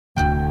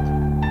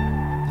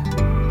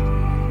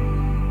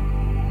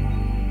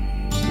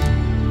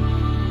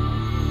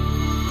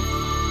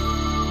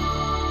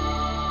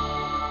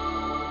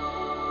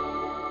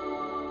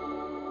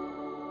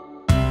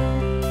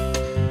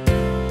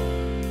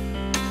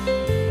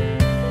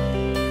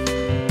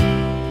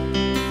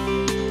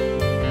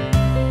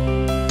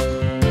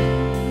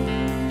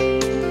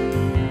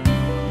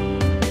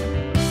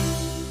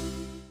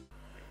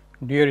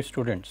Dear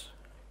students,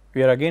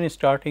 we are again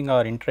starting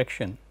our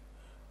interaction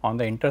on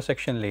the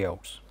intersection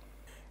layouts.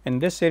 In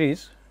this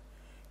series,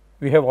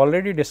 we have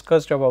already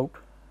discussed about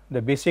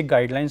the basic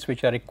guidelines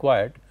which are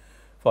required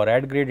for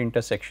add grade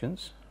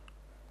intersections.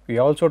 We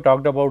also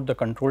talked about the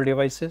control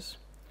devices,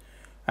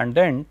 and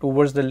then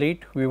towards the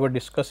late we were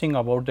discussing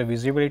about the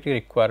visibility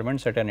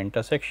requirements at an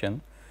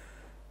intersection,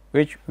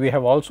 which we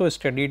have also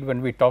studied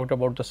when we talked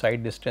about the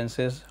side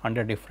distances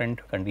under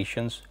different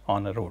conditions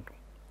on a road.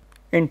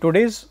 In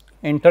today's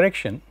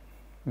interaction,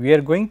 we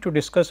are going to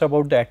discuss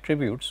about the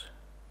attributes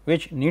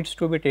which needs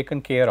to be taken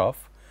care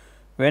of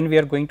when we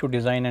are going to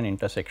design an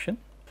intersection,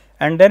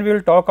 and then we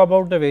will talk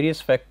about the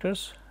various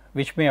factors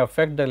which may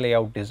affect the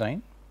layout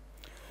design.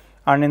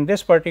 And in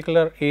this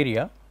particular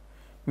area,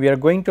 we are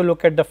going to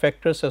look at the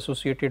factors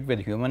associated with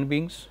human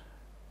beings,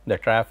 the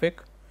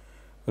traffic,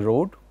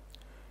 road,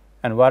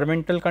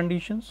 environmental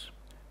conditions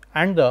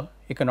and the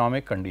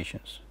economic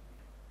conditions.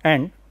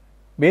 And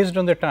based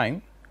on the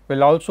time, we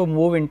will also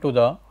move into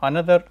the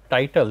another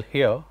title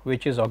here,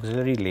 which is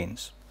auxiliary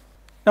lanes.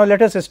 Now,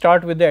 let us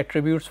start with the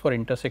attributes for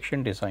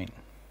intersection design.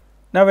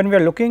 Now, when we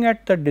are looking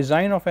at the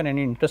design of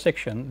any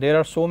intersection, there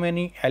are so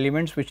many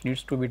elements which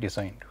needs to be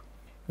designed.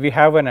 We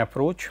have an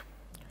approach,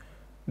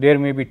 there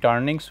may be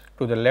turnings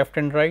to the left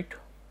and right.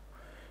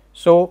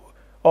 So,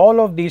 all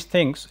of these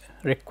things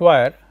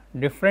require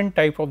different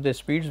type of the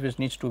speeds which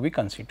needs to be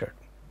considered.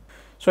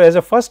 So, as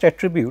a first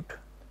attribute,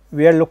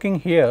 we are looking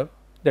here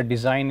the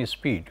design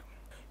speed.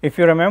 If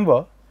you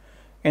remember,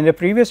 in the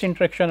previous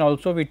interaction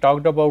also we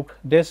talked about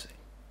this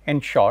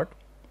in short,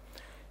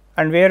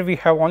 and where we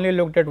have only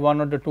looked at one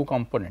or the two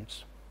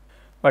components.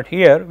 But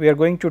here we are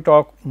going to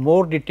talk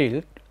more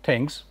detailed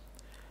things,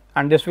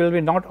 and this will be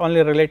not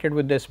only related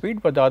with the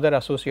speed, but the other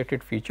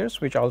associated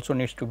features which also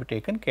needs to be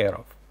taken care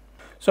of.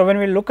 So, when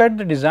we look at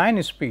the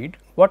design speed,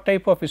 what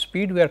type of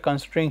speed we are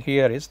considering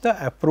here is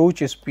the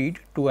approach speed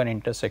to an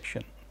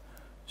intersection.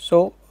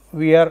 So,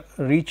 we are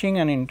reaching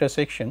an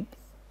intersection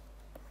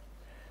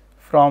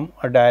from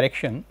a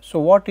direction. So,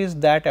 what is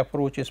that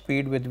approach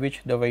speed with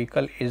which the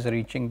vehicle is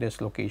reaching this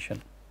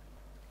location?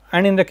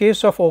 And in the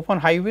case of open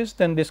highways,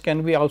 then this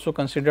can be also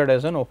considered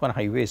as an open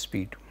highway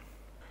speed.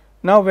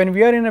 Now, when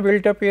we are in a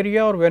built up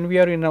area or when we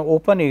are in an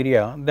open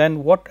area,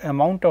 then what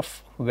amount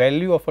of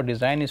value of a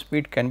design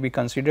speed can be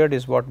considered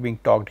is what being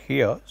talked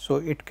here. So,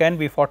 it can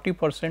be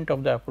 40%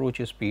 of the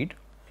approach speed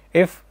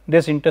if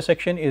this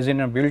intersection is in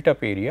a built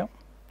up area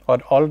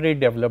or already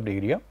developed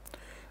area,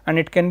 and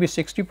it can be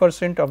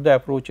 60% of the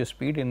approach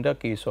speed in the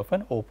case of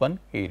an open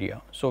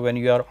area. So, when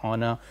you are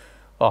on a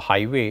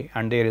highway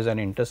and there is an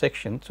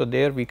intersection, so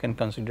there we can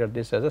consider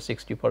this as a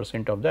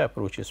 60% of the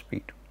approach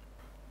speed.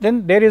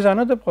 Then there is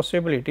another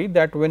possibility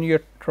that when you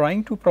are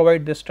trying to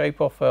provide this type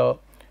of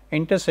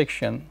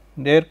intersection,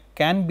 there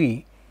can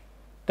be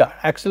the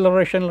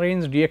acceleration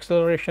lanes,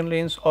 deceleration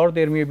lanes, or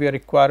there may be a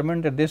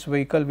requirement that this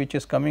vehicle which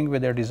is coming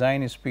with a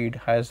design speed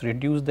has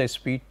reduced the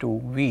speed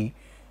to V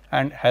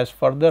and has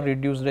further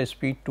reduced the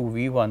speed to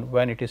V1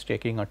 when it is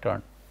taking a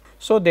turn.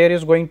 So, there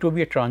is going to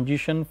be a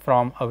transition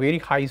from a very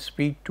high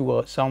speed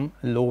to some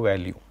low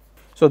value.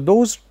 So,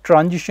 those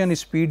transition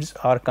speeds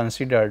are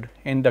considered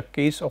in the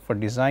case of a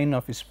design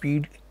of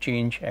speed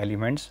change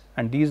elements,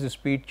 and these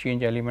speed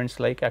change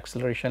elements like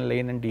acceleration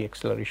lane and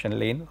deceleration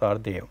lane are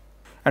there.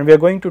 And we are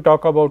going to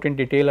talk about in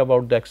detail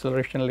about the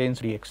acceleration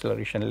lanes,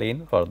 deceleration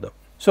lane further.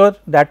 So,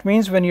 that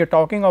means when you are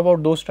talking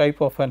about those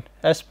type of an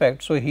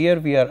aspect, so here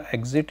we are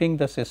exiting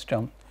the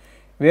system,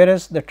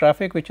 whereas the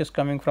traffic which is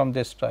coming from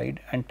this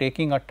side and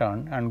taking a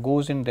turn and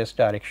goes in this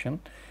direction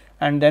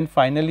and then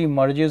finally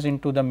merges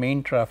into the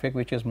main traffic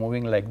which is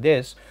moving like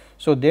this.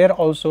 So, there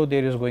also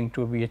there is going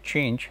to be a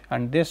change,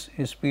 and this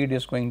speed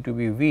is going to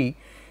be V,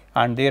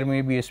 and there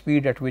may be a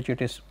speed at which it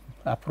is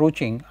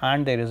approaching,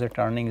 and there is a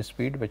turning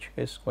speed which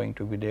is going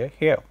to be there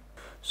here.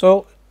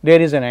 So, there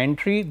is an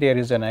entry, there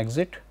is an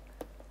exit,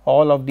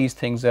 all of these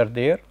things are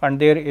there, and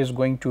there is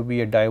going to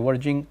be a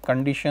diverging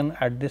condition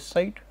at this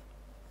side,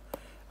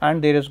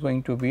 and there is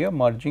going to be a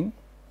merging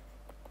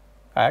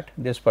at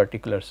this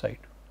particular side.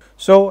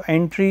 So,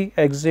 entry,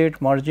 exit,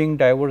 merging,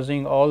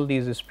 diverging, all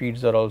these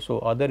speeds are also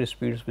other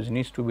speeds which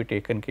needs to be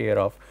taken care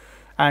of,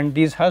 and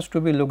these has to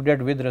be looked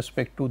at with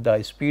respect to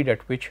the speed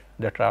at which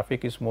the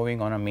traffic is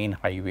moving on a main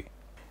highway.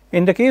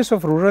 In the case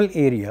of rural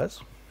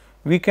areas,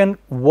 we can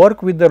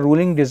work with the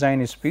ruling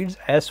design speeds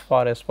as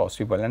far as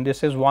possible, and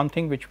this is one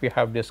thing which we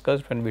have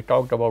discussed when we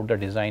talked about the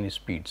design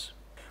speeds.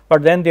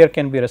 But then there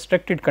can be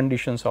restricted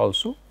conditions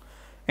also,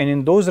 and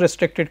in those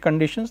restricted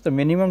conditions the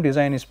minimum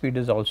design speed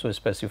is also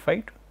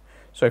specified.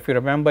 So, if you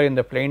remember in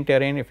the plain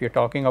terrain, if you are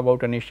talking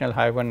about a national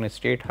highway and a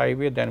state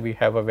highway, then we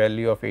have a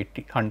value of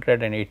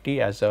 100 and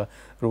 80 as a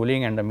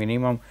ruling and the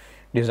minimum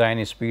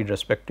design speed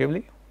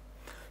respectively.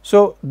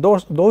 So,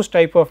 those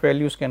type of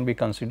values can be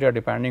considered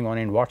depending on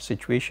in what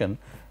situation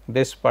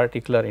this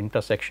particular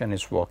intersection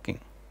is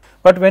working.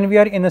 But when we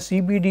are in a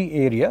CBD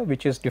area,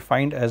 which is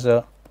defined as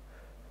a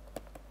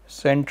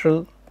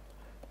central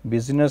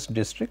business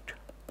district,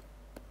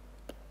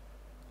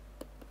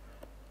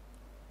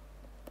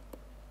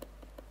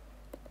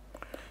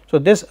 So,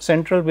 this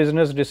central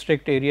business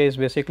district area is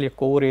basically a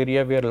core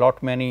area where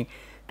lot many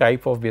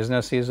type of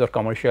businesses or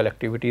commercial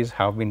activities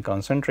have been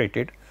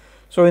concentrated.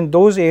 So, in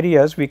those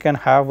areas we can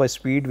have a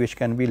speed which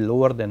can be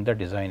lower than the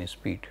design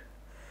speed.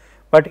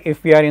 But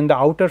if we are in the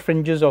outer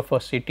fringes of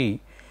a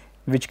city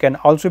which can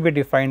also be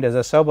defined as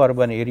a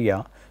suburban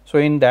area, so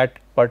in that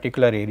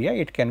particular area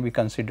it can be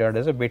considered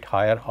as a bit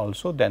higher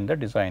also than the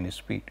design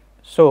speed.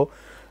 So,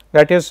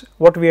 that is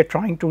what we are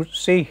trying to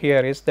say here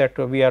is that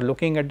we are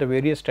looking at the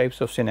various types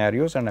of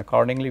scenarios and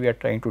accordingly we are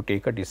trying to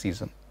take a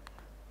decision.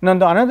 Now,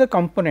 the another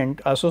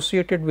component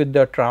associated with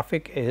the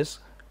traffic is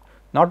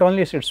not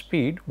only its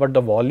speed, but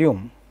the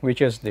volume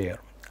which is there,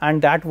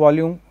 and that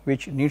volume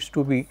which needs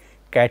to be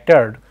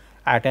catered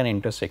at an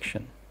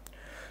intersection.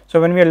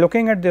 So, when we are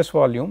looking at this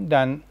volume,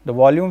 then the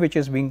volume which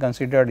is being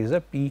considered is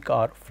a peak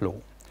hour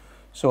flow.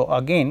 So,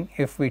 again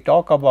if we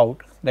talk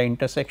about the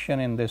intersection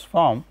in this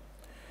form,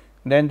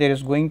 then there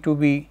is going to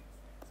be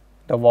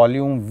the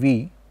volume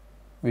V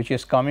which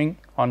is coming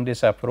on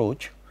this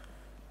approach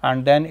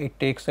and then it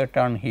takes a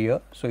turn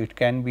here. So, it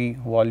can be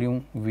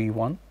volume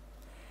V1,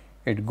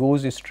 it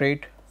goes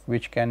straight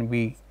which can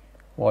be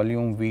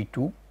volume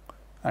V2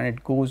 and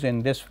it goes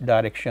in this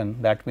direction,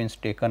 that means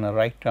taken a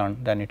right turn,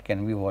 then it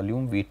can be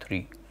volume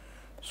V3.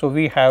 So,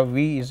 we have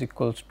V is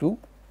equals to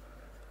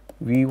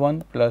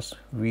V1 plus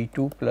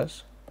V2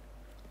 plus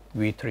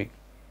V3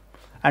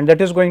 and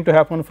that is going to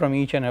happen from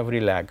each and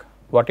every lag,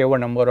 whatever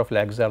number of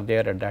lags are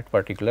there at that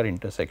particular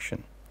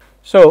intersection.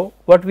 So,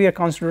 what we are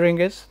considering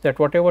is that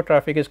whatever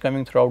traffic is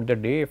coming throughout the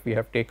day, if we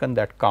have taken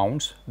that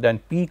counts, then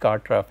peak hour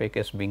traffic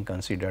is being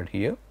considered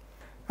here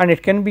and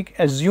it can be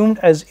assumed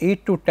as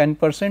 8 to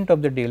 10%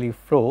 of the daily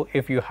flow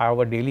if you have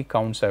a daily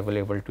counts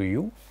available to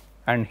you,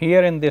 and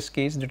here in this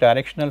case the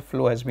directional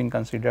flow has been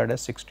considered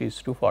as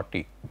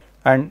 60:40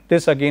 and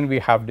this again we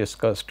have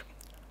discussed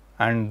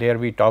and there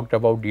we talked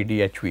about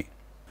DDHV.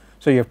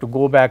 So, you have to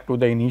go back to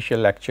the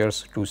initial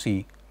lectures to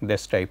see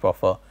this type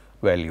of a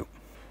value.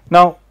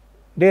 Now,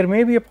 there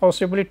may be a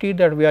possibility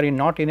that we are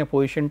not in a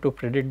position to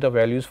predict the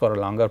values for a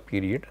longer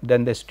period,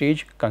 then the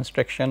stage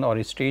construction or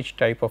a stage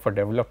type of a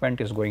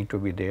development is going to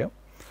be there,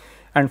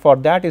 and for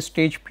that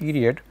stage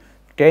period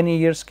 10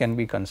 years can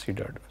be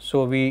considered.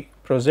 So, we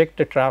project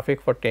the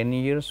traffic for 10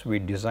 years, we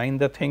design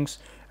the things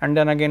and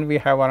then again we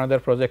have another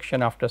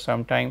projection after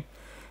some time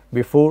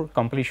before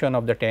completion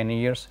of the 10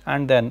 years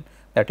and then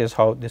that is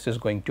how this is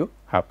going to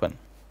happen.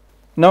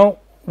 Now,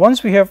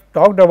 once we have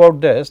talked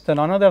about this, then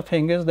another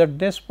thing is that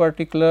this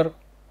particular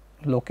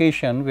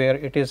location where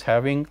it is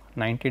having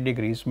 90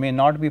 degrees may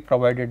not be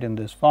provided in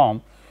this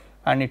form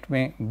and it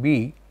may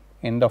be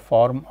in the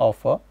form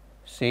of a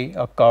say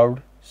a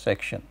curved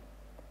section.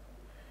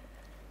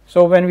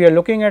 So, when we are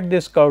looking at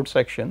this curved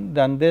section,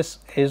 then this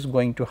is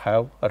going to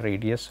have a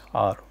radius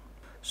r.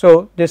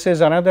 So, this is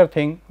another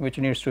thing which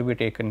needs to be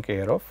taken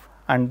care of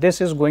and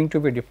this is going to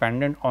be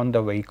dependent on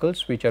the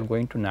vehicles which are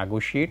going to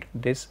negotiate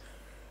this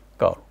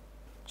curve.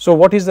 So,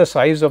 what is the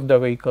size of the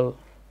vehicle?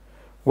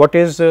 What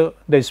is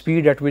the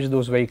speed at which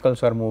those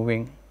vehicles are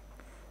moving?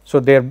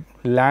 So, their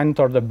length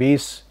or the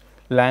base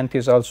length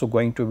is also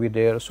going to be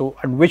there. So,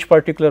 and which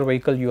particular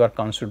vehicle you are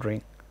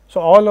considering.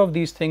 So, all of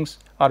these things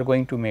are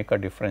going to make a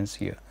difference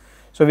here.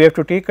 So, we have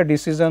to take a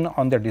decision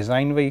on the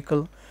design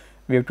vehicle,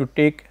 we have to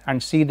take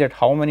and see that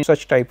how many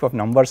such type of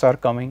numbers are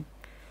coming.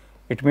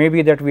 It may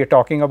be that we are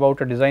talking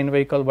about a design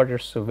vehicle, but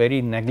it is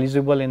very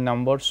negligible in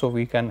numbers. So,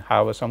 we can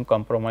have some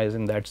compromise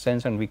in that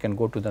sense and we can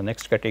go to the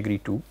next category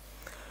too,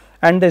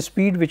 and the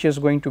speed which is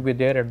going to be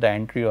there at the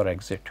entry or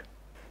exit.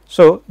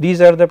 So, these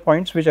are the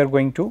points which are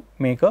going to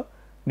make a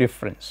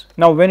difference.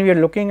 Now, when we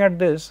are looking at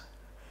this,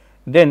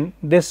 then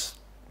this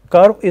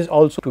curve is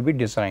also to be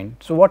designed.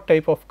 So, what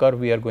type of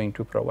curve we are going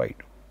to provide?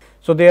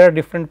 So, there are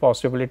different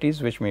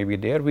possibilities which may be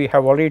there. We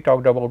have already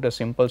talked about a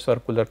simple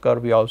circular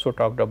curve. We also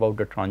talked about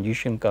the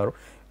transition curve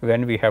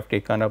when we have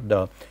taken up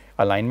the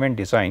alignment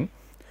design.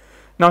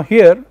 Now,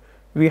 here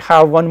we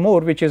have one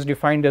more which is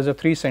defined as a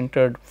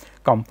 3-centered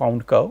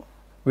compound curve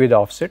with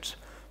offsets.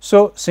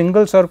 So,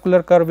 single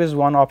circular curve is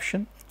one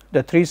option,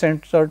 the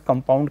 3-centered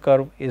compound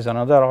curve is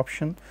another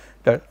option,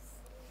 the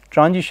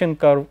transition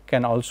curve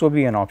can also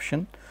be an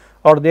option,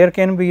 or there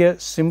can be a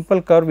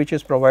simple curve which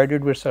is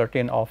provided with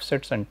certain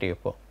offsets and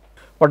taper.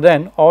 But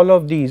then all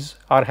of these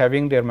are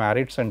having their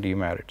merits and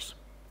demerits.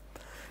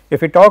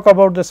 If we talk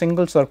about the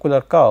single circular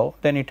curve,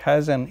 then it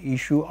has an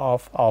issue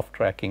of off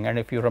tracking, and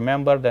if you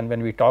remember, then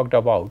when we talked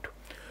about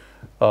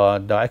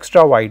the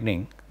extra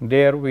widening,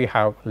 there we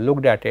have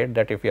looked at it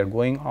that if we are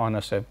going on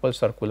a simple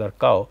circular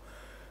curve,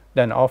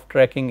 then off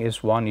tracking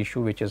is one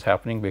issue which is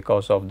happening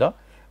because of the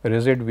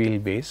rigid wheel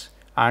base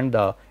and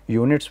the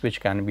units which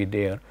can be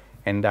there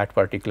in that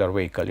particular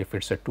vehicle, if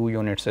it is a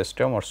 2-unit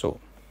system or so.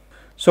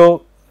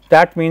 So,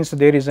 that means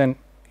there is an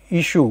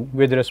issue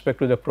with respect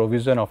to the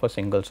provision of a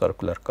single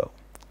circular curve.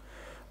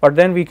 But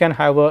then we can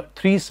have a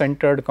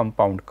 3-centered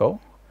compound curve,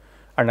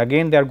 and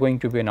again they are going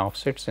to be in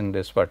offsets in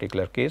this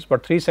particular case,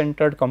 but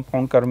 3-centered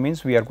compound curve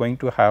means we are going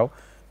to have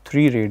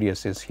 3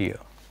 radiuses here.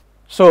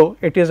 So,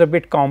 it is a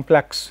bit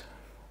complex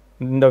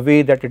in the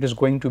way that it is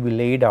going to be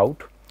laid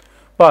out,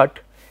 but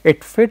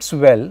it fits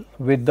well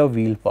with the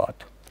wheel path.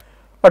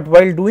 But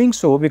while doing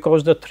so,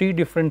 because the 3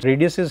 different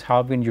radiuses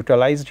have been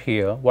utilized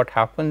here, what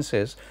happens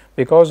is,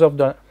 because of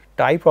the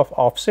type of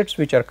offsets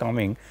which are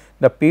coming,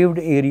 the paved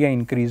area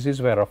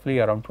increases by roughly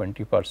around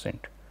 20%.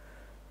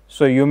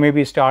 So, you may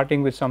be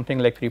starting with something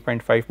like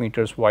 3.5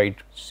 meters wide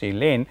say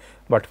lane,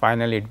 but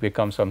finally it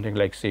becomes something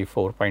like say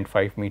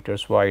 4.5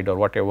 meters wide, or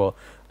whatever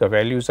the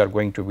values are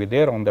going to be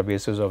there on the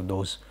basis of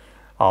those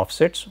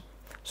offsets.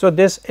 So,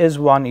 this is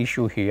one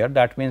issue here,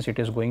 that means it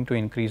is going to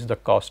increase the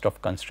cost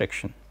of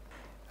construction.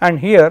 And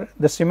here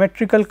the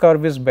symmetrical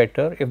curve is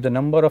better if the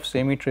number of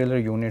semi trailer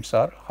units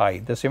are high.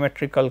 The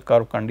symmetrical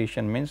curve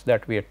condition means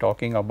that we are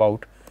talking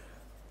about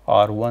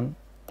R1,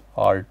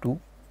 R2,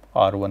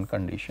 R1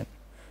 condition.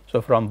 So,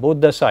 from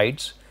both the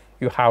sides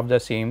you have the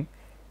same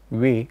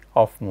way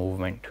of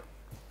movement.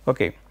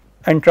 Okay.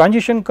 And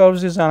transition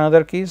curves is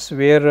another case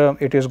where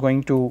it is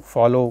going to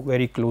follow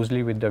very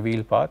closely with the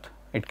wheel path.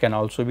 It can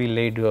also be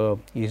laid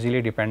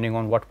easily depending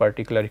on what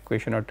particular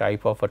equation or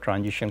type of a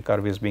transition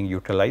curve is being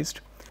utilized.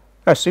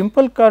 A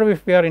simple curve,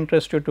 if we are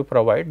interested to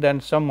provide, then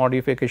some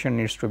modification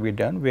needs to be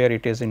done where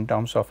it is in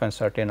terms of a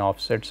certain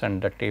offsets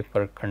and the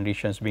taper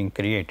conditions being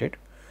created.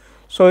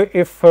 So,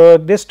 if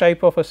this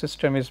type of a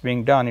system is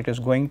being done, it is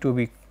going to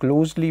be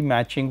closely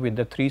matching with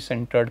the 3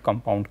 centered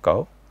compound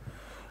curve,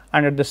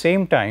 and at the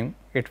same time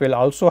it will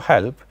also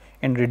help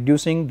in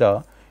reducing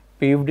the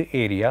paved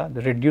area.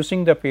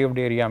 Reducing the paved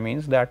area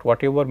means that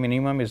whatever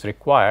minimum is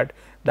required,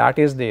 that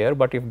is there,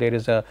 but if there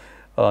is a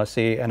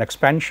say an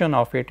expansion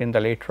of it in the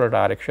lateral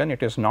direction,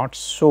 it is not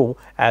so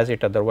as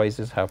it otherwise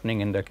is happening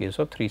in the case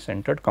of 3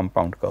 centered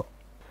compound curve.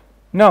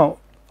 Now,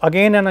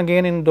 again and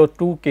again in the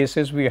 2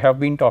 cases we have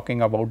been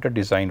talking about the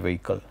design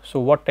vehicle. So,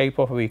 what type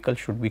of vehicle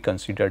should be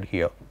considered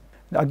here?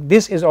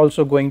 This is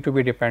also going to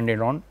be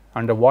dependent on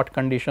under what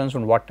conditions,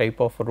 on what type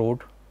of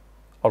road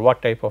or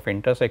what type of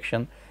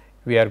intersection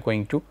we are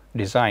going to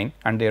design,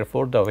 and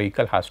therefore, the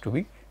vehicle has to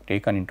be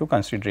taken into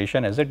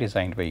consideration as a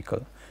design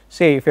vehicle.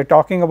 Say if you are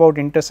talking about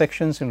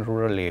intersections in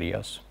rural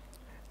areas,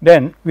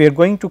 then we are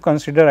going to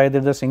consider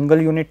either the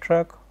single unit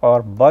truck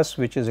or bus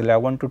which is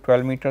 11 to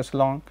 12 meters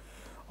long,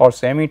 or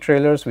semi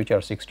trailers which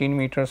are 16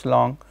 meters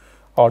long,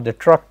 or the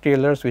truck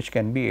trailers which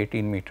can be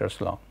 18 meters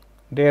long.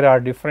 There are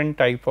different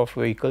type of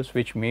vehicles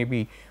which may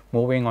be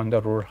moving on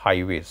the rural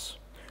highways.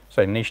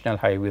 So, national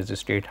highways,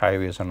 state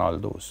highways and all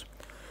those.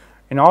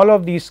 In all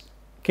of these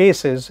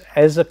cases,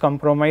 as a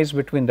compromise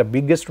between the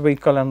biggest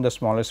vehicle and the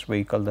smallest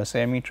vehicle, the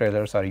semi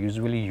trailers are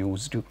usually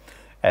used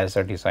as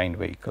a design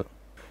vehicle.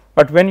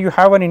 But when you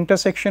have an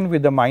intersection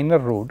with a minor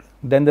road,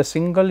 then the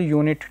single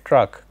unit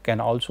truck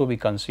can also be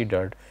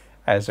considered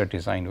as a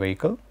design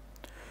vehicle.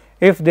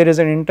 If there is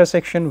an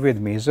intersection with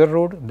major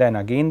road, then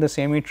again the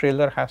semi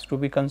trailer has to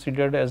be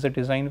considered as a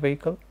design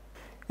vehicle.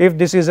 If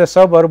this is a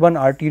suburban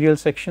arterial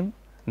section,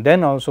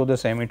 then also the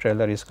semi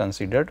trailer is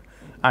considered,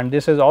 and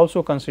this is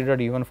also considered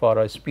even for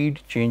a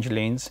speed change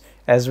lanes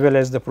as well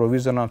as the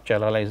provision of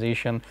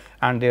channelization,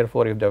 and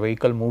therefore, if the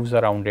vehicle moves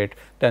around it,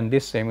 then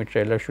this semi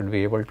trailer should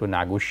be able to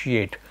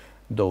negotiate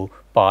the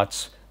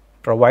paths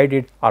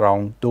provided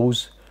around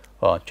those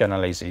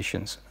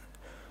channelizations.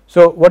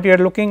 So, what you are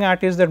looking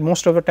at is that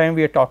most of the time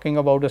we are talking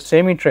about a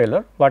semi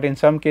trailer, but in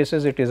some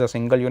cases it is a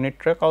single unit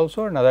truck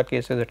also, in other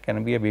cases it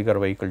can be a bigger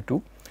vehicle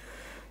too.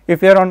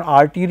 If you are on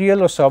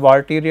arterial or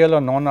subarterial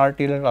or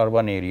non-arterial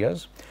urban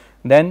areas,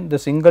 then the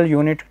single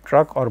unit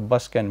truck or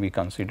bus can be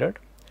considered.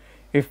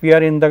 If we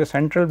are in the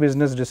central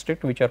business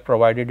district which are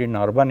provided in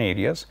urban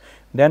areas,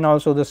 then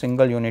also the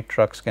single unit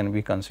trucks can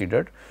be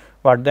considered,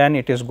 but then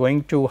it is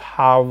going to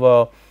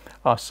have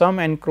some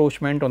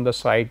encroachment on the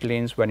side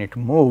lanes when it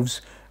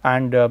moves,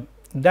 and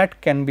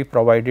that can be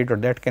provided or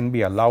that can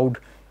be allowed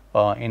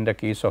in the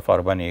case of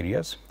urban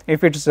areas.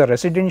 If it is a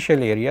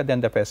residential area,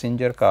 then the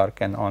passenger car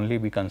can only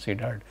be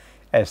considered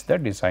as the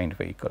designed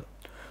vehicle.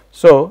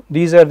 So,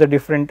 these are the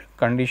different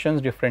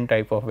conditions, different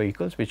type of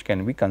vehicles which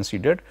can be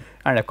considered,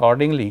 and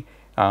accordingly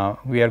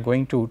we are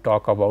going to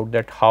talk about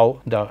that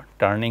how the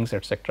turnings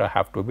etc.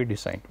 have to be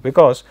designed,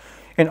 because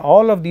in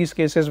all of these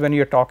cases when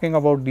you are talking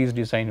about these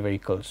design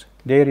vehicles,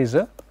 there is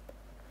a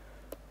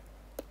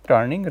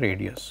turning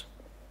radius.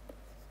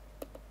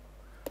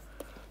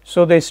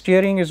 So, the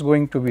steering is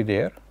going to be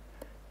there,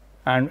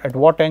 and at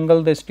what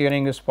angle the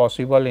steering is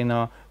possible in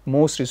a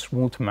most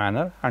smooth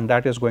manner, and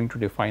that is going to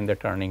define the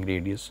turning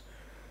radius.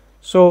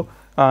 So,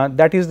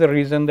 that is the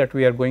reason that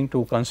we are going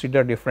to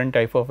consider different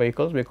type of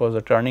vehicles, because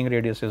the turning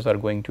radiuses are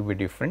going to be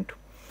different.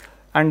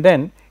 And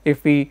then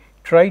if we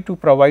try to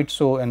provide,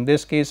 so in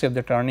this case if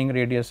the turning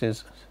radius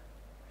is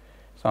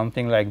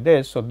something like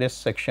this, so this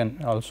section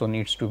also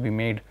needs to be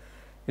made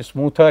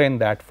smoother in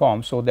that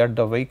form, so that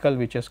the vehicle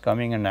which is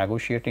coming and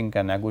negotiating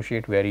can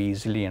negotiate very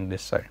easily in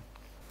this side.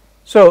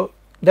 So,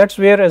 that is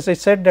where, as I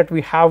said, that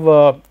we have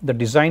the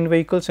design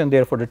vehicles, and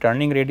therefore, the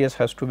turning radius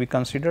has to be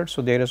considered.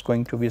 So, there is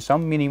going to be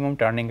some minimum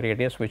turning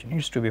radius which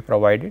needs to be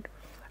provided,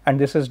 and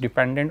this is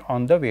dependent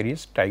on the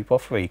various type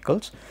of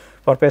vehicles.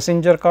 For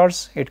passenger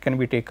cars, it can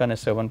be taken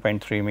as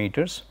 7.3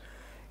 meters.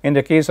 In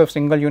the case of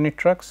single unit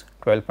trucks,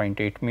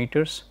 12.8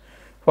 meters.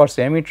 For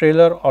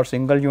semi-trailer or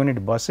single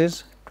unit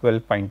buses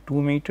 12.2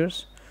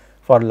 meters,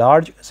 for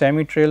large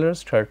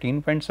semi-trailers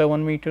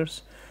 13.7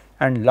 meters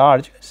and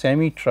large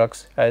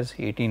semi-trucks as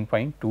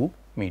 18.2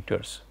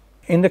 meters.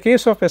 In the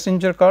case of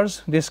passenger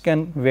cars, this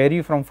can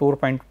vary from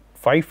 4.5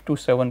 to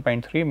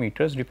 7.3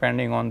 meters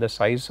depending on the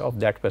size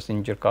of that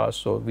passenger car.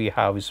 So, we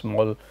have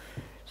small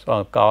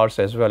cars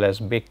as well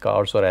as big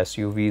cars or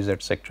SUVs,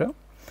 etc.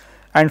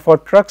 And for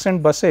trucks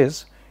and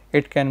buses,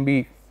 it can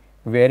be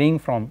varying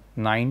from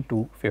 9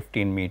 to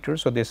 15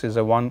 meters. So, this is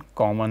a one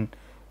common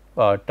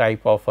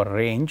type of a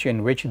range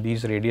in which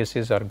these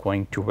radiuses are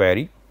going to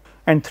vary.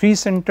 And three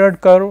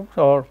centered curve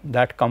or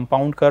that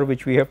compound curve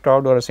which we have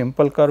talked, or a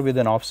simple curve with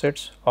an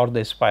offsets or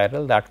the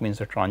spiral, that means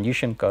a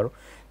transition curve,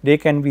 they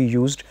can be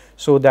used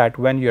so that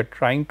when you are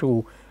trying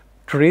to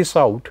trace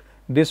out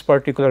this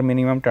particular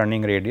minimum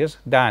turning radius,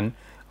 then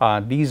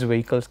these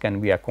vehicles can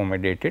be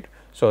accommodated.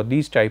 So,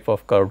 these type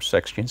of curved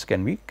sections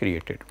can be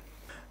created.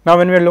 Now,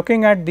 when we are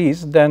looking at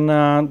these, then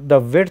the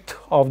width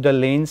of the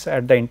lanes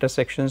at the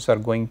intersections are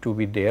going to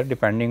be there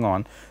depending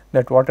on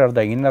that what are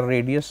the inner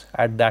radius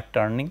at that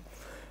turning,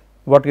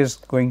 what is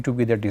going to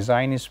be the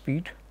design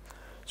speed.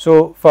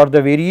 So, for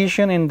the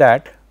variation in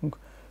that,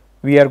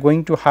 we are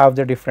going to have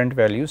the different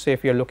values. Say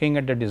if you are looking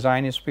at the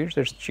design speeds,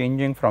 it is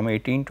changing from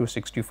 18 to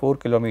 64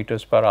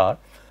 kilometers per hour,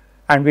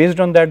 and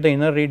based on that the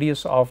inner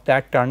radius of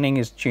that turning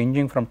is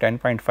changing from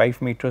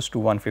 10.5 meters to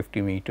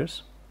 150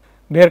 meters.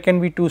 There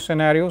can be two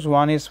scenarios.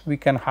 One is we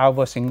can have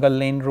a single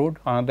lane road,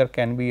 another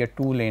can be a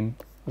two lane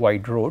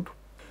wide road.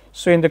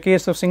 So, in the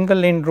case of single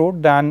lane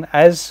road, then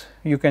as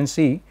you can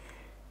see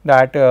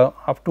that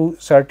up to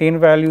certain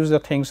values the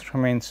things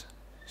remains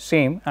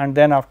same, and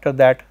then after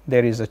that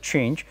there is a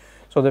change.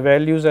 So, the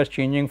values are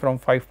changing from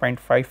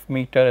 5.5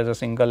 meter as a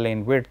single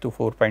lane width to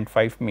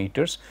 4.5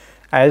 meters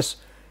as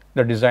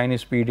the design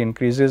speed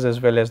increases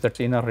as well as the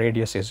inner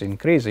radius is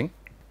increasing.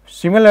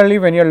 Similarly,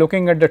 when you are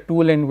looking at the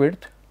two lane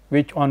width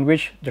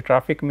which the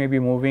traffic may be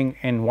moving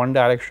in one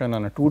direction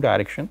and a two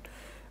direction,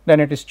 then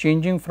it is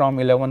changing from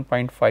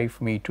 11.5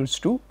 meters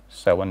to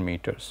 7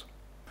 meters.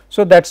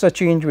 So, that is a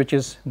change which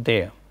is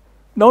there.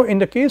 Now, in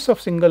the case of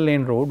single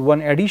lane road,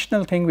 one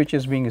additional thing which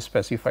is being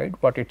specified,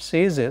 what it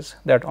says is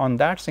that on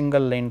that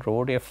single lane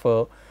road, if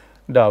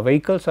the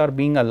vehicles are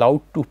being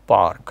allowed to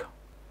park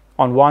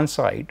on one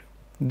side,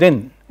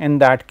 then in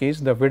that case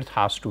the width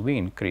has to be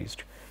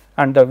increased,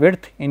 and the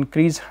width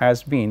increase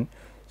has been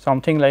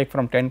something like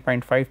from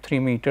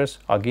 10.53 meters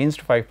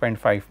against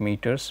 5.5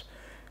 meters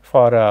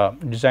for a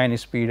design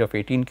speed of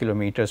 18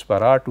 kilometers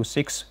per hour to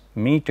 6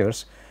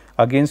 meters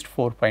against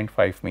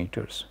 4.5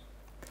 meters.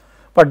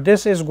 But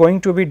this is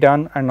going to be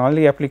done and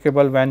only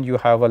applicable when you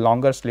have a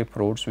longer slip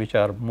roads which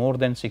are more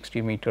than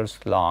 60 meters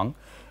long,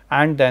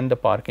 and then the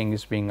parking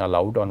is being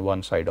allowed on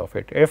one side of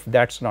it. If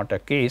that is not a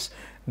case,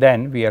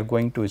 then we are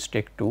going to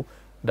stick to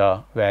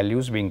the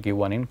values being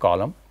given in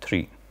column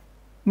 3.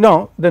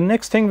 Now, the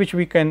next thing which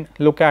we can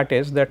look at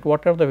is that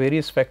what are the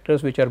various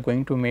factors which are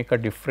going to make a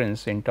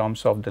difference in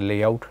terms of the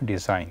layout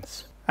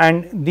designs,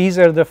 and these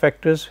are the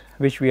factors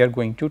which we are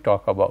going to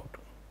talk about.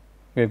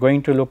 We are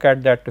going to look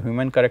at that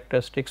human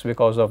characteristics.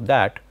 Because of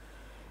that,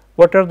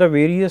 what are the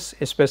various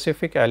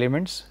specific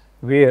elements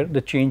where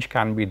the change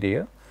can be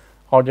there,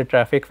 or the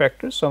traffic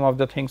factors. Some of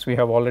the things we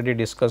have already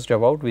discussed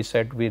about. We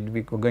said we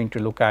are going to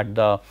look at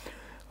the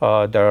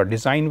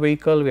design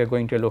vehicle, we are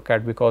going to look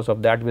at because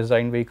of that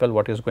design vehicle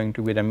what is going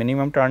to be the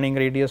minimum turning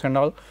radius and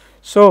all.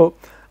 So,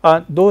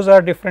 those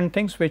are different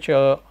things which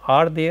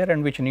are there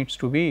and which needs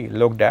to be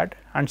looked at,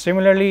 and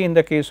similarly in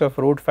the case of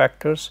road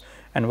factors,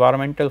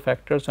 environmental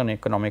factors and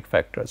economic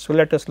factors. So,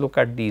 let us look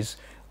at these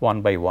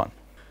one by one.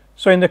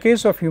 So, in the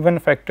case of human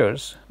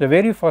factors, the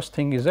very first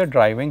thing is a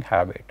driving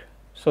habit.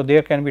 So,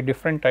 there can be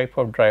different type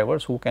of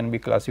drivers who can be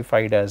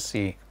classified as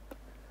say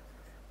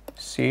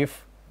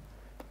safe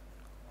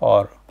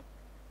or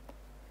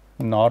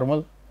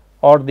normal,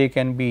 or they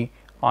can be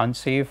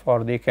unsafe,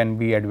 or they can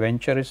be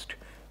adventurous.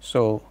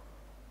 So,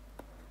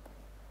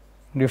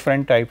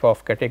 different type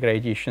of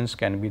categorizations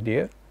can be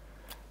there.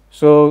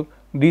 So,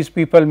 these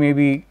people may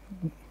be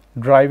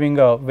driving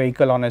a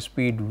vehicle on a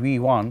speed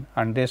V1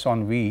 and this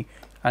on V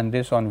and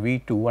this on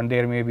V2, and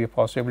there may be a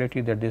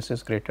possibility that this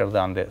is greater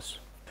than this,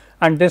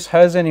 and this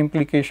has an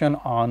implication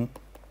on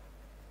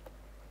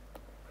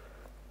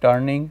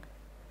turning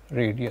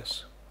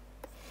radius,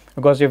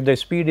 because if the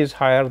speed is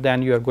higher,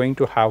 then you are going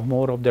to have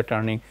more of the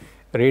turning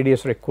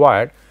radius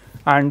required,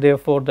 and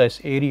therefore, this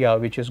area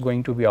which is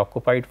going to be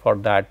occupied for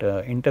that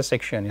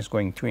intersection is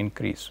going to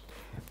increase.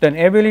 Then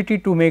ability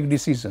to make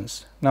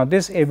decisions. Now,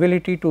 this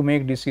ability to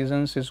make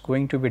decisions is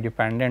going to be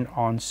dependent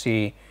on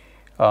say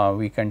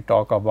we can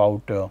talk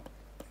about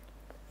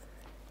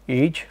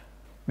age,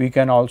 we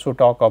can also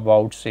talk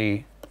about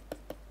say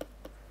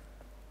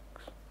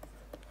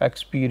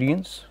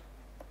experience.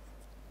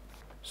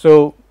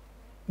 So,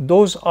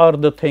 those are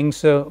the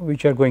things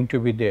which are going to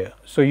be there.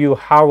 So, you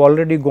have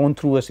already gone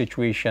through a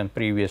situation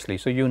previously.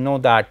 So, you know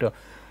that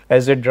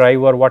as a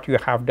driver what you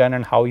have done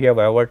and how you have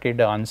averted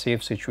the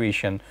unsafe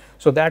situation.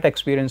 So, that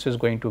experience is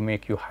going to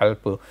make you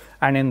help,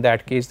 and in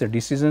that case the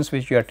decisions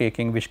which you are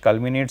taking, which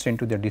culminates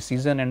into the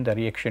decision and the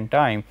reaction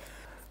time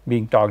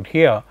being talked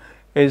here,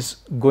 is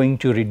going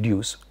to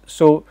reduce.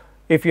 So,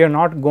 if you are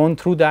not gone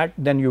through that,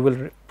 then you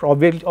will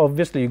probably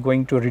obviously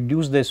going to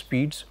reduce the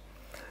speeds.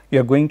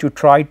 You are going to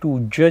try to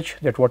judge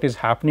that what is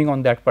happening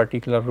on that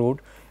particular road,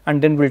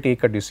 and then will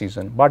take a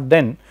decision. But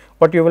then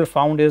what you will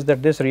found is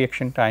that this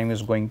reaction time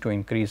is going to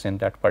increase in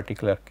that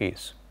particular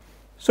case.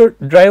 So,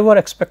 driver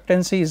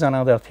expectancy is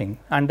another thing,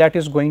 and that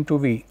is going to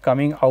be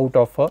coming out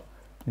of a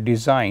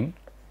design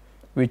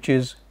which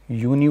is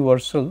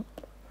universal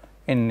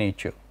in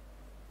nature.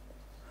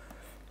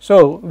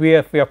 So, we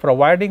are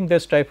providing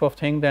this type of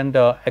thing, then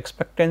the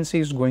expectancy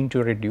is going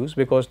to reduce,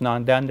 because now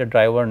then the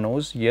driver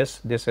knows,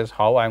 yes, this is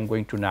how I am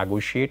going to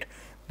negotiate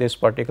this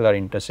particular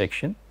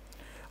intersection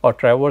or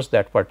traverse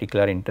that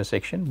particular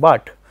intersection.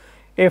 But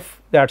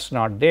if that is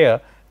not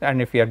there,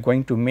 and if we are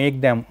going to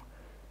make them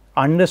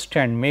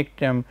understand, make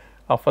them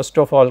first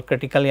of all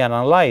critically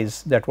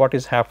analyze that what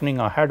is happening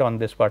ahead on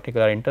this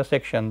particular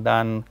intersection,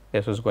 then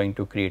this is going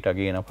to create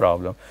again a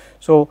problem.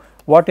 So,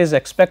 what is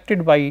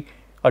expected by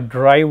a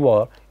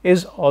driver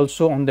is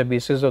also on the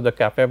basis of the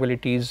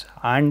capabilities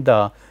and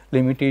the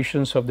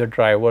limitations of the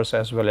drivers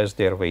as well as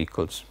their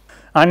vehicles.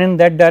 And in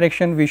that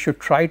direction we should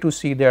try to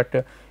see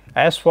that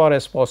as far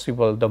as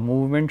possible the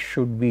movement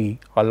should be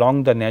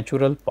along the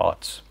natural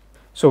paths.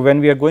 So,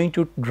 when we are going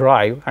to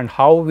drive and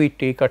how we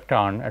take a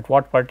turn, at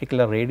what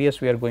particular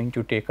radius we are going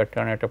to take a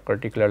turn at a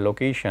particular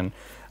location,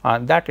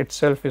 that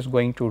itself is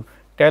going to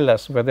tell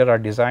us whether our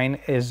design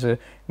is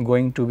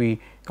going to be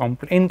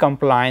in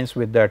compliance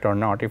with that or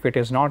not. If it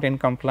is not in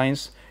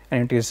compliance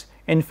and it is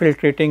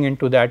infiltrating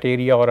into that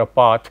area or a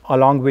path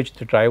along which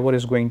the driver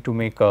is going to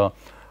make a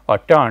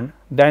turn,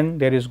 then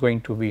there is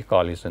going to be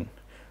collision.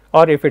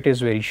 Or if it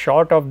is very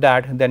short of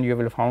that, then you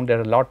will find that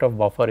a lot of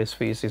buffer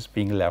space is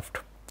being left.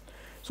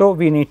 So,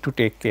 we need to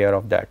take care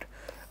of that.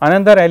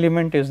 Another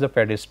element is the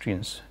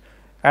pedestrians.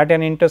 At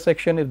an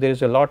intersection, if there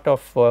is a lot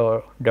of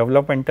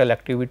developmental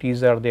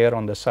activities are there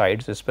on the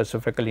sides,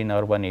 specifically in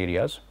urban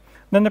areas,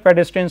 then the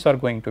pedestrians are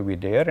going to be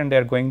there and they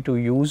are going to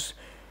use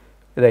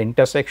the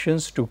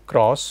intersections to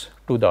cross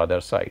to the other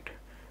side.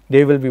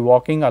 They will be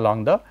walking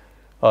along the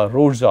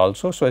roads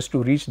also, so as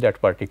to reach that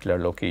particular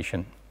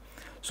location.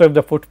 So, if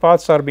the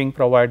footpaths are being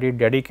provided,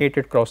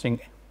 dedicated crossing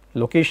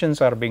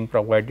locations are being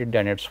provided,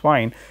 then it is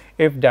fine.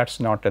 If that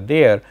is not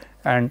there,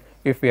 and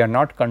if we are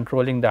not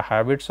controlling the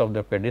habits of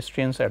the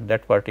pedestrians at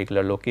that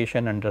particular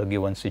location under a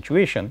given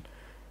situation,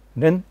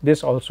 then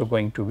this also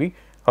going to be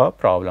a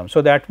problem.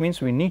 So, that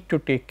means we need to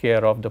take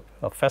care of the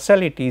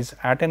facilities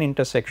at an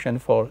intersection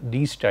for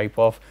these type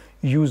of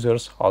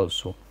users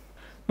also.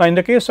 Now, in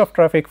the case of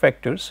traffic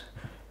factors,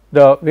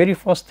 the very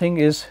first thing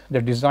is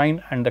the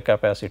design and the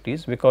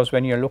capacities, because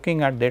when you are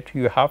looking at that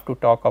you have to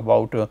talk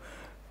about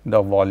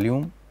the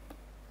volume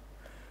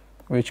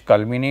which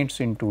culminates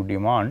into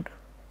demand,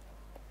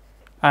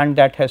 and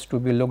that has to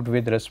be looked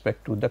with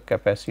respect to the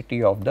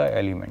capacity of the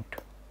element.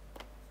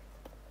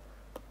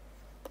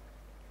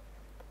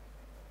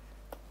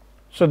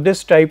 So,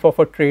 this type of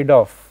a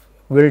trade-off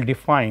will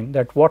define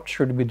that what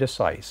should be the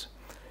size.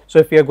 So,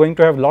 if we are going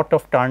to have lot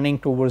of turning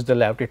towards the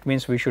left, it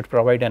means we should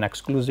provide an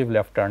exclusive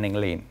left turning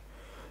lane.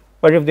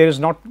 But if there is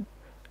not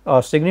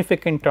a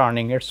significant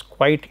turning, it is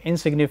quite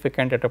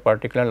insignificant at a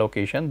particular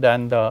location,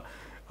 then the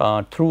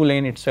through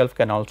lane itself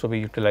can also be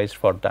utilized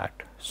for that.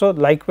 So,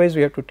 likewise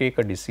we have to take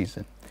a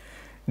decision.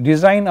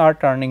 Design our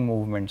turning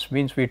movements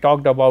means we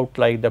talked about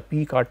like the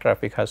peak hour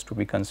traffic has to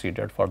be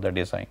considered for the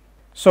design.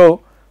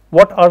 So,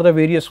 what are the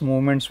various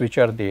movements which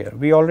are there?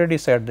 We already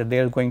said that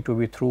there is going to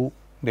be through,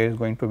 there is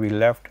going to be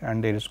left,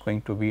 and there is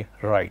going to be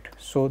right.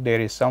 So, there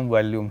is some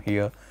volume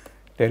here,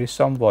 there is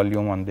some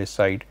volume on this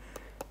side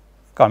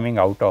coming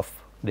out of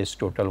this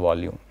total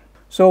volume.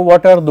 So,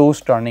 what are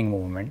those turning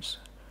movements?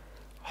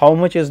 How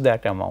much is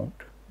that amount?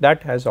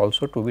 That has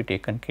also to be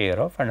taken care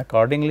of, and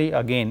accordingly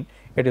again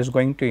it is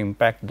going to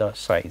impact the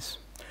size.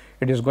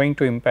 It is going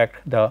to impact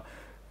the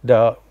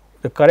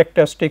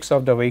characteristics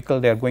of the vehicle,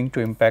 they are going to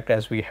impact,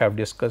 as we have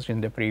discussed in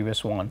the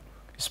previous one,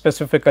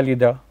 specifically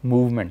the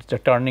movements, the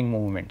turning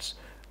movements,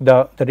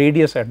 the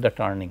radius at the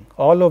turning,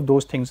 all of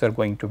those things are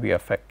going to be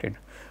affected.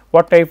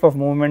 What type of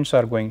movements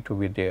are going to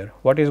be there?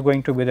 What is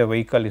going to be the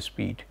vehicle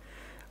speed?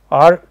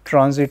 Are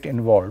transit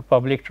involved,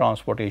 public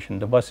transportation,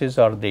 the buses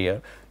are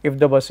there. If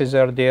the buses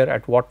are there,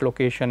 at what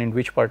location, in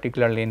which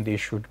particular lane they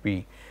should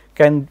be?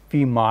 Can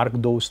we mark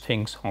those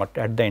things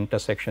at the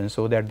intersection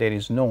so that there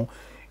is no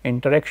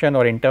interaction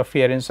or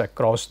interference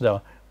across the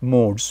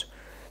modes?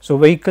 So,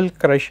 vehicle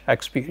crash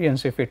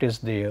experience, if it is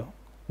there,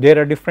 there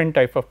are different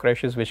type of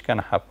crashes which can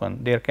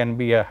happen. There can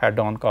be a head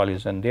on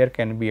collision, there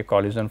can be a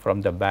collision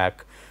from the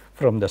back,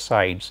 from the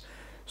sides.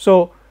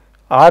 So,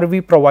 are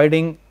we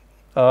providing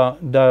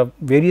the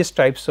various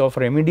types of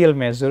remedial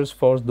measures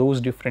for those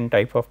different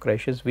type of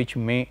crashes which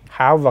may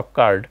have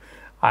occurred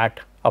at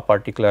a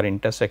particular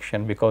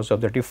intersection because of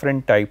the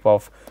different type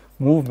of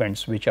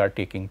movements which are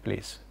taking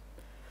place?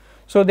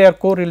 So, they are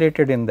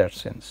correlated in that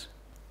sense.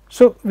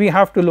 So, we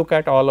have to look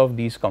at all of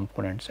these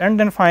components, and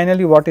then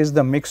finally, what is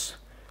the mix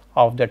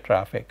of the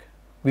traffic?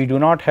 We do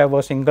not have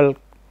a single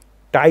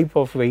type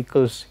of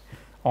vehicles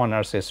on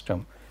our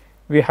system.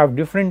 We have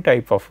different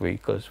type of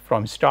vehicles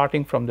from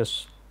starting from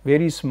this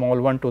very small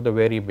one to the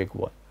very big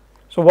one.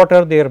 So, what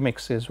are their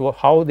mixes,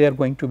 how they are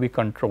going to be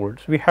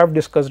controlled? We have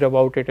discussed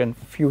about it in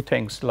few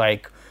things,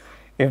 like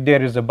if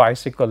there is a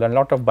bicycle, a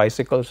lot of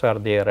bicycles are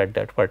there at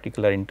that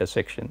particular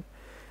intersection,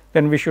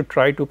 then we should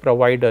try to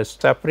provide a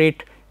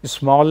separate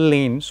small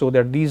lane so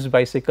that these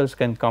bicycles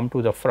can come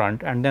to the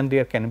front, and then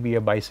there can be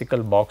a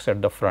bicycle box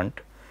at the front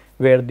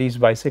where these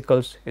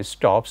bicycles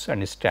stops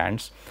and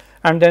stands,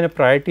 and then a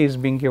priority is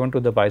being given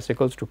to the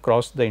bicycles to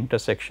cross the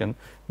intersection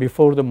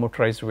before the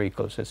motorized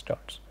vehicles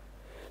starts.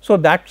 So,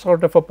 that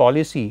sort of a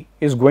policy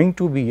is going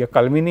to be a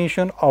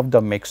culmination of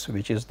the mix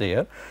which is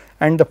there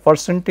and the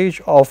percentage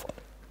of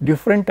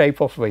different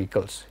type of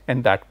vehicles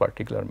in that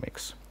particular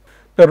mix.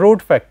 The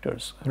road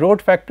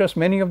factors,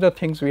 many of the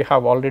things we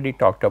have already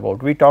talked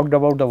about. We talked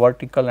about the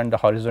vertical and the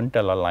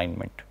horizontal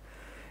alignment.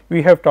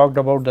 We have talked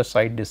about the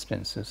side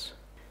distances.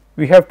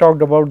 We have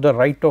talked about the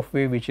right of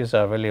way which is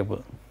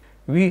available.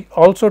 We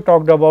also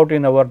talked about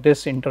in our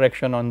this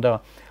interaction on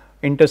the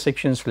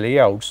intersections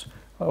layouts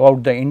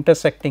about the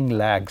intersecting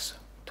lags,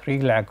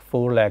 3 lag,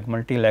 4 lag,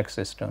 multi lag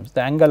systems,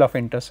 the angle of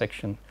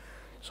intersection.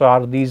 So,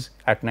 are these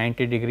at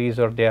 90 degrees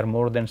or they are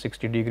more than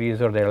 60 degrees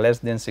or they are less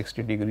than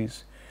 60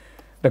 degrees.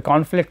 The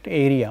conflict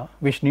area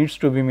which needs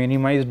to be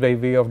minimized by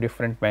way of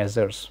different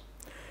measures,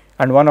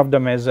 and one of the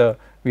measure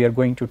we are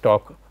going to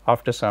talk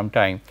after some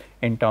time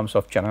in terms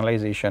of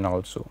channelization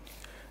also.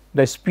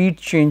 The speed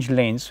change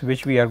lanes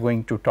which we are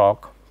going to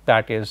talk,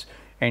 that is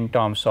in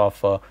terms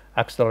of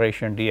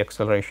acceleration,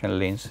 deceleration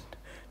lanes.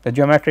 The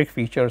geometric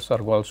features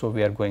are also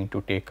we are going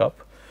to take up,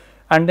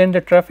 and then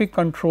the traffic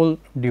control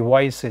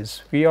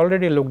devices, we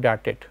already looked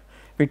at it.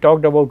 We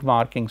talked about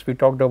markings, we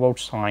talked about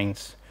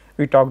signs,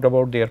 we talked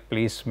about their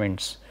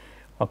placements,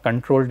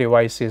 control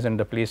devices and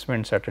the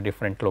placements at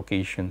different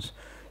locations.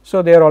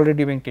 So, they are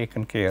already being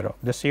taken care of.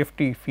 The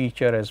safety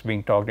feature is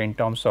being talked in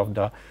terms of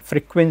the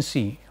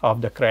frequency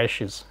of the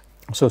crashes.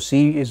 So,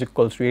 C is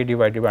equals to A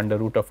divided by under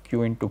root of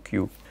Q into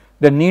Q.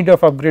 The need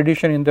of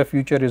upgradation in the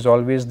future is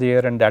always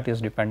there, and that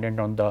is dependent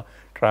on the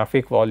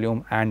traffic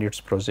volume and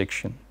its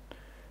projection.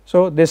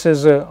 So, this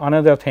is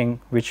another thing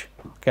which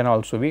can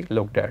also be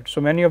looked at. So,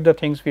 many of the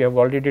things we have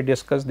already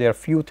discussed, there are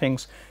few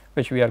things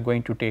which we are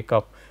going to take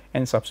up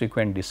in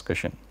subsequent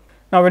discussion.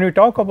 Now, when we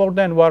talk about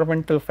the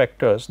environmental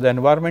factors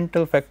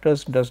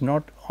does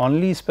not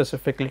only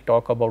specifically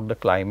talk about the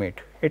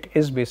climate, it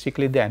is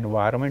basically the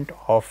environment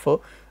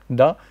of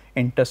the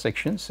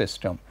intersection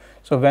system.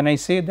 So, when I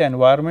say the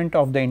environment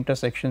of the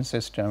intersection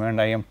system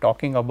and I am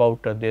talking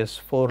about this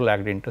 4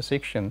 lagged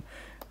intersection,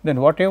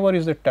 then whatever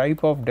is the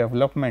type of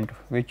development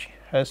which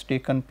has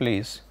taken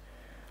place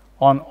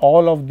on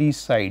all of these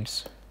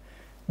sides,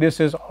 this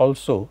is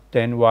also the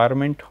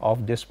environment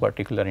of this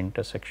particular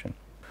intersection.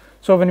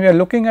 So, when we are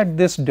looking at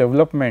this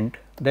development,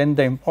 then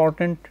the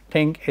important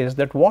thing is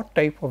that what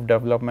type of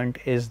development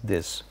is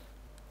this?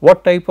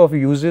 What type of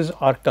uses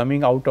are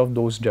coming out of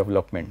those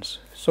developments?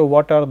 So,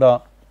 what are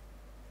the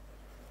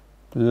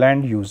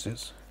land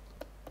uses?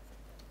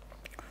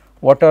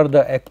 What are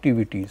the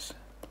activities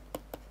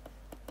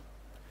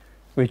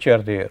which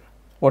are there?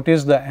 What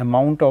is the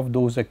amount of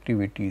those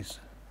activities?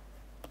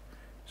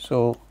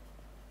 So,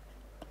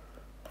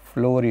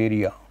 floor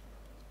area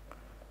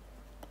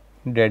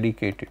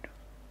dedicated.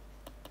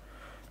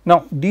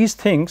 Now, these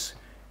things,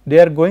 they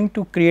are going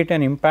to create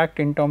an impact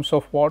in terms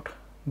of what?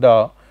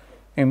 The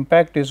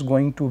impact is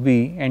going to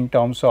be in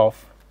terms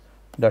of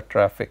the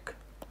traffic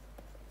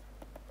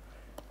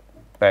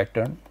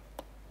pattern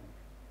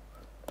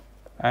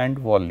and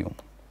volume,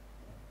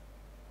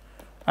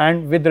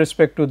 and with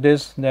respect to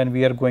this, then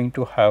we are going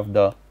to have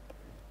the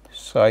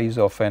size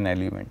of an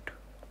element.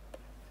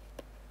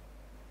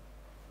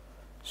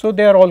 So,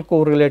 they are all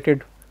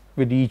correlated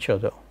with each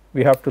other,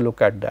 we have to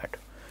look at that.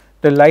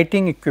 The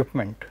lighting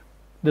equipment,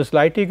 this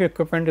lighting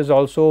equipment is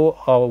also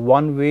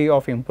one way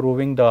of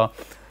improving the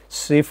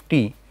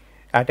safety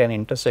at an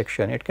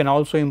intersection. It can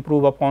also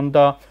improve upon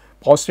the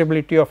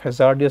possibility of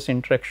hazardous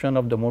interaction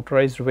of the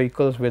motorized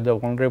vehicles with the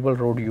vulnerable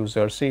road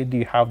users. Say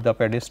you have the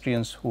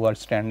pedestrians who are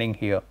standing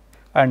here,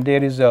 and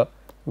there is a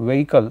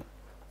vehicle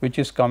which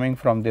is coming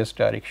from this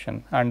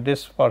direction, and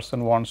this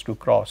person wants to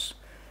cross,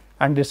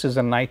 and this is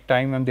a night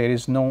time and there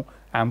is no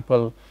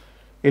ample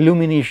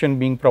illumination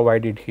being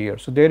provided here.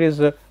 So, there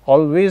is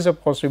always a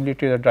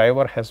possibility the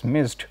driver has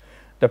missed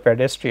the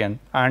pedestrian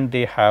and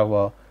they have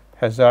a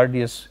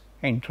hazardous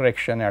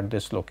interaction at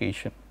this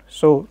location.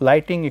 So,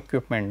 lighting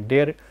equipment,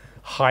 their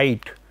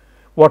height,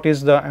 what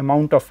is the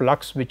amount of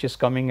lux which is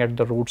coming at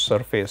the road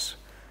surface.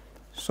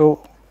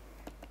 So,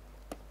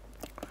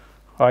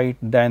 height,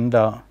 then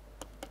the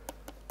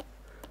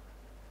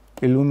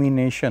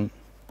illumination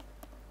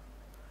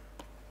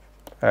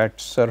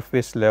at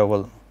surface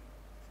level,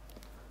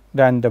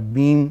 then the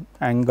beam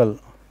angle.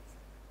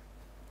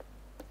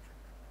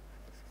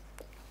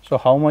 So,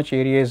 how much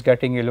area is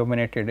getting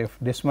illuminated? If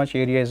this much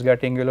area is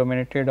getting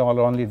illuminated or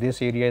only this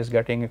area is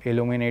getting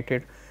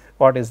illuminated,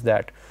 what is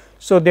that?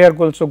 So, they are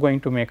also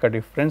going to make a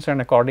difference,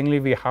 and accordingly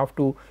we have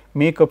to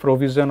make a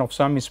provision of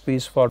some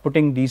space for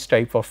putting these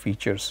type of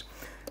features.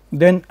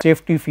 Then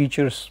safety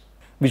features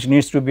which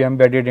needs to be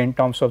embedded in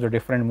terms of the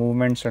different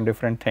movements and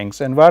different things.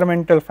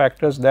 Environmental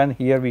factors, then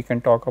here we can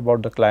talk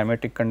about the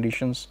climatic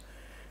conditions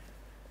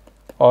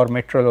or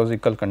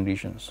meteorological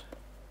conditions.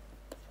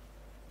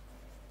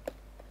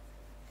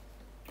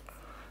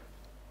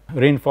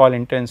 Rainfall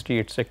intensity,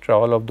 etc.,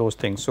 all of those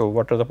things. So,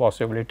 what are the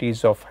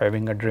possibilities of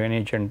having a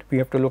drainage, and we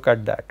have to look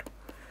at that.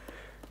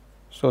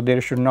 So,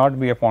 there should not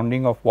be a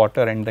ponding of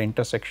water in the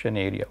intersection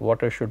area,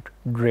 water should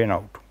drain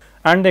out.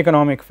 And the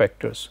economic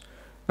factors.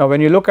 Now, when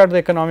you look at the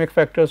economic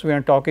factors, we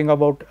are talking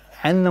about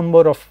n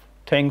number of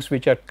things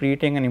which are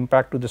creating an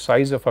impact to the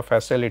size of a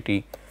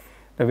facility.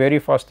 The very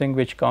first thing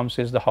which comes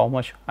is the how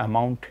much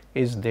amount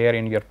is there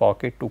in your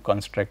pocket to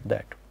construct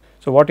that.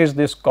 So, what is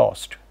this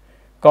cost?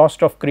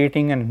 Cost of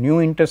creating a new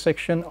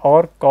intersection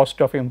or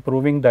cost of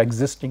improving the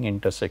existing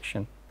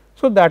intersection.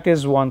 So, that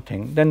is one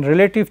thing. Then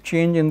relative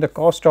change in the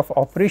cost of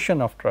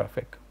operation of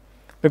traffic,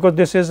 because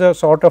this is a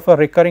sort of a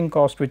recurring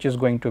cost which is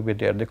going to be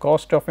there. The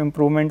cost of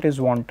improvement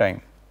is one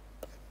time,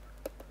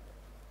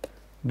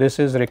 this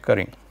is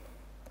recurring.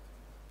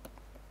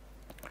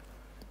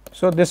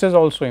 So, this is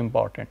also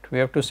important. We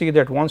have to see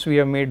that once we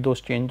have made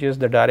those changes,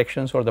 the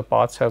directions or the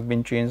paths have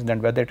been changed,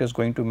 and whether it is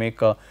going to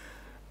make a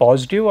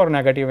positive or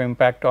negative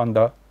impact on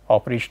the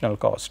operational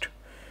cost.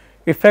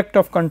 Effect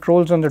of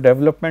controls on the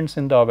developments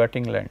in the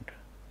abutting land.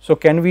 So,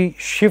 can we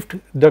shift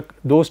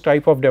those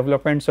type of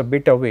developments a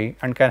bit away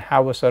and can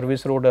have a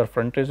service road or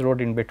frontage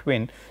road in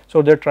between.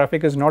 So, the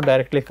traffic is not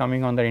directly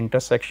coming on the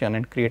intersection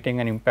and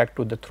creating an impact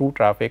to the through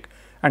traffic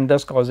and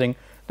thus causing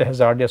the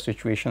hazardous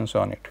situations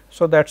on it.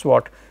 So, that is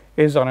what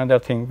is another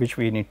thing which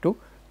we need to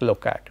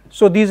look at.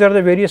 So, these are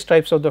the various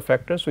types of the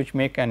factors which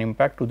make an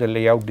impact to the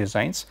layout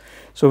designs.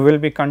 So, we will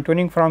be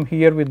continuing from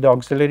here with the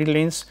auxiliary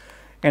lanes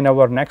in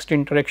our next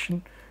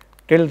interaction.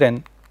 Till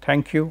then,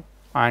 thank you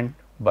and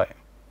bye.